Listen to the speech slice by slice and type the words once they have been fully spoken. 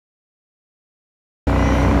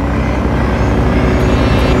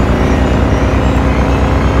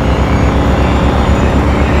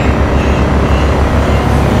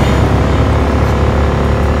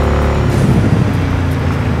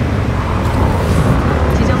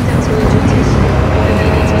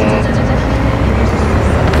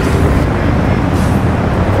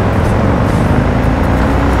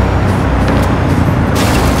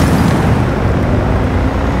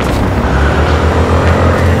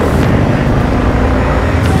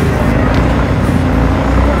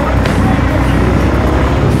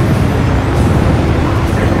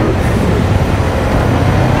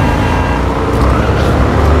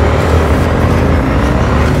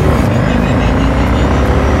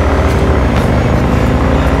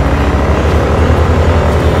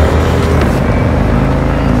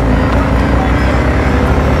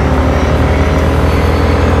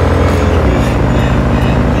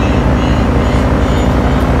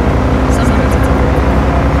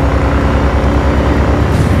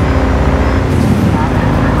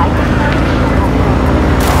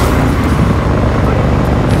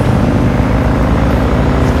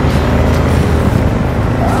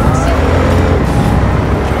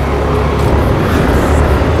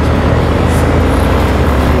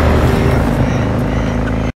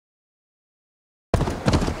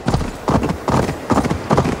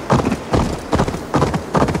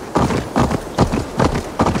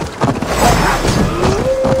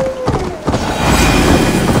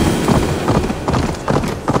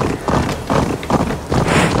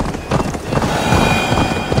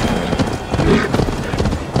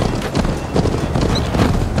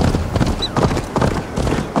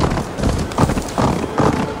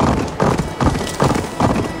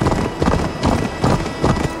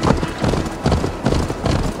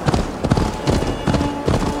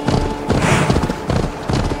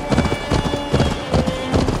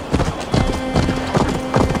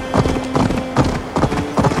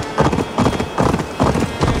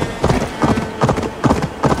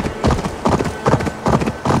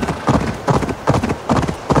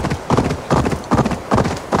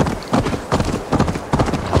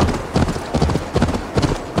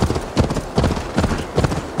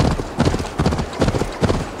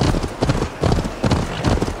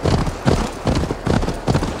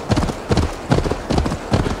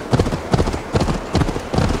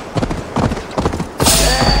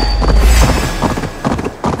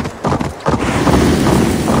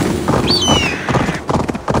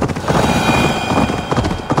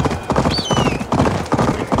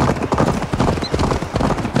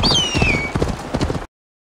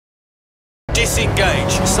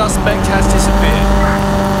Disengage. Suspect has disappeared.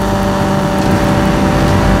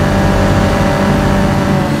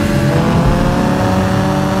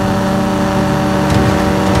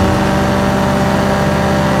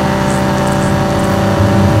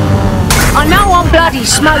 I know I'm bloody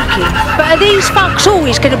smoking, but are these fucks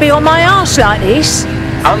always going to be on my arse like this?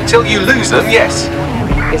 Until you lose them, yes.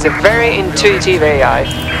 He's a very intuitive AI.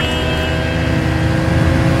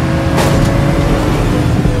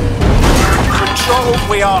 Control,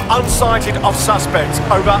 we are unsighted of suspects.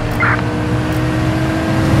 Over.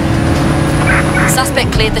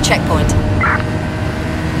 Suspect cleared the checkpoint.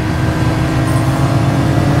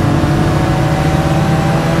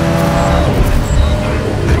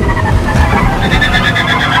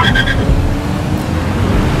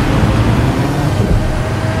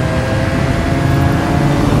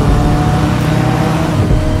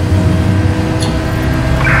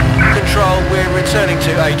 Returning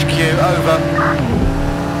to HQ, over.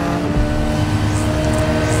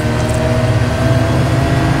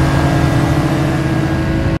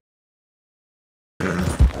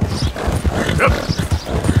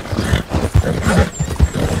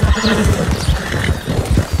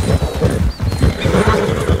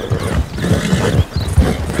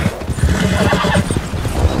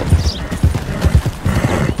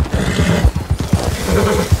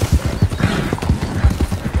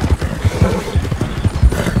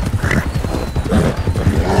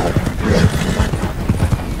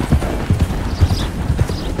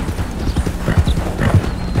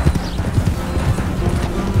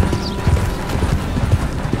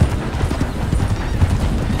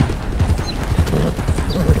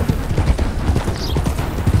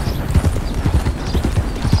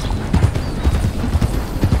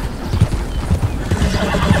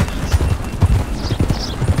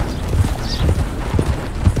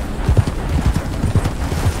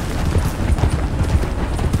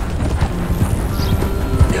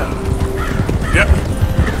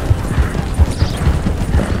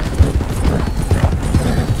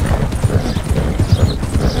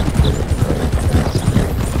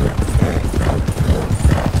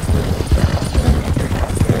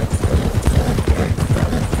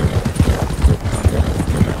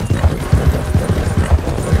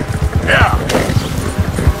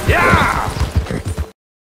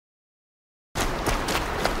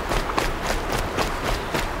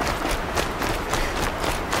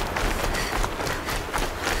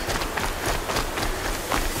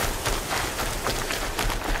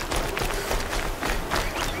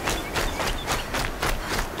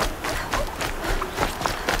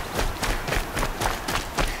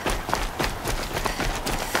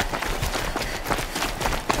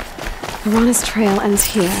 Irana's trail ends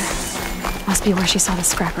here. Must be where she saw the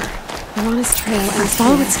scrapper. Irana's trail ends here. If I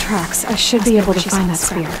follow its tracks, I should be able to find that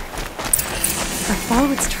spear. If I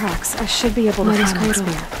follow its tracks, I should be able to find that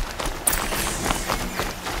spear.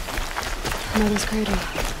 Mother's cradle.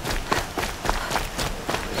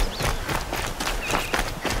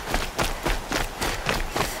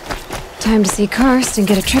 Time to see Karst and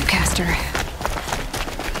get a tripcaster.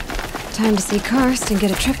 Time to see Karst and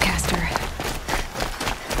get a tripcaster.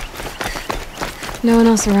 No one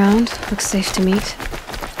else around. Looks safe to meet.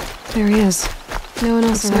 There he is. No one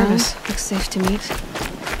else around. Looks safe to meet.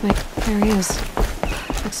 Wait, there he is.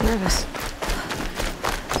 Looks nervous.